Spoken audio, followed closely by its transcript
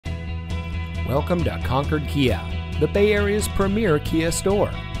Welcome to Concord Kia, the Bay Area's premier Kia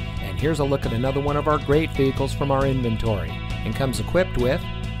store. And here's a look at another one of our great vehicles from our inventory, and comes equipped with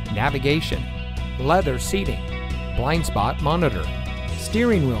navigation, leather seating, blind spot monitor,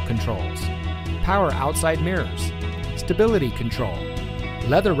 steering wheel controls, power outside mirrors, stability control,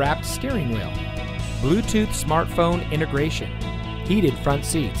 leather-wrapped steering wheel, Bluetooth smartphone integration, heated front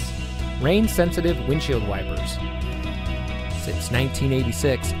seats, rain-sensitive windshield wipers. Since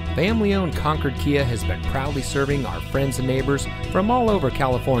 1986, family-owned Concord Kia has been proudly serving our friends and neighbors from all over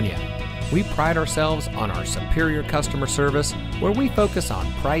California. We pride ourselves on our superior customer service, where we focus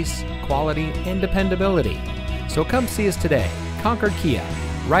on price, quality, and dependability. So come see us today. Concord Kia,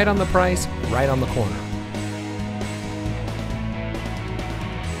 right on the price, right on the corner.